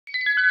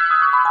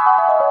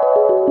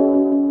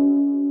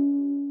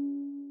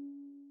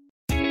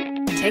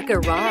Take a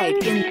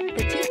ride in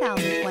the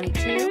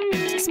 2022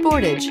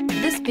 Sportage.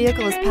 This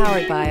vehicle is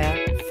powered by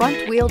a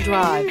front-wheel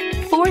drive,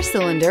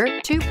 4-cylinder,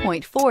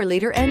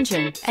 2.4-liter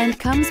engine and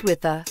comes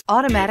with a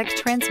automatic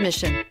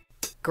transmission.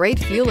 Great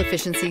fuel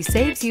efficiency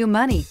saves you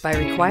money by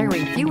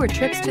requiring fewer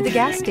trips to the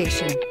gas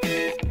station.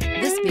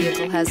 This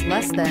vehicle has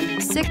less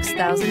than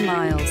 6,000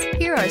 miles.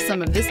 Here are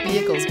some of this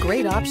vehicle's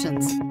great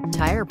options: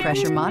 tire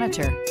pressure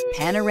monitor,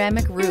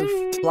 panoramic roof,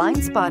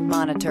 blind spot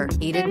monitor,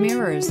 heated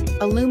mirrors,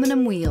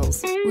 aluminum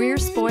wheels, rear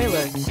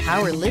spoiler,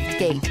 power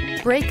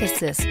liftgate, brake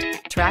assist,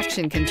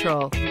 traction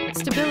control,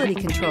 stability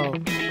control.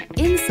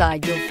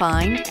 Inside you'll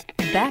find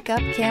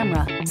backup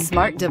camera,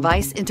 smart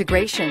device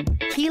integration,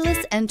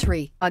 keyless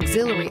entry,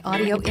 auxiliary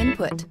audio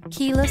input,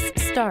 keyless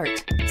start,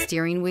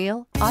 steering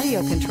wheel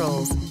audio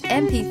controls,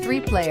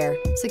 MP3 player,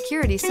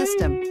 security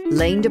system,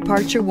 lane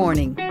departure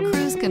warning,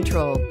 cruise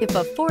control. If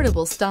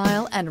affordable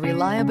style and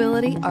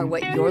reliability are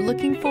what you're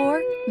looking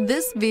for,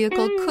 this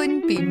vehicle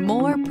couldn't be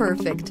more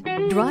perfect.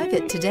 Drive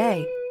it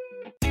today.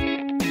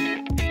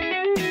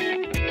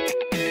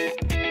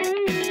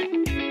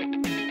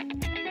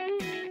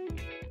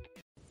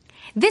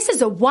 This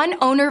is a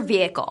one-owner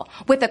vehicle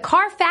with a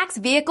CARFAX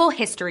Vehicle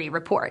History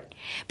Report.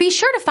 Be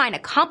sure to find a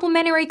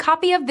complimentary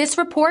copy of this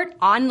report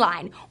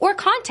online or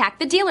contact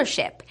the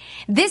dealership.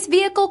 This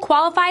vehicle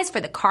qualifies for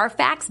the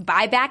CARFAX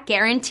Buyback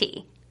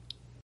Guarantee.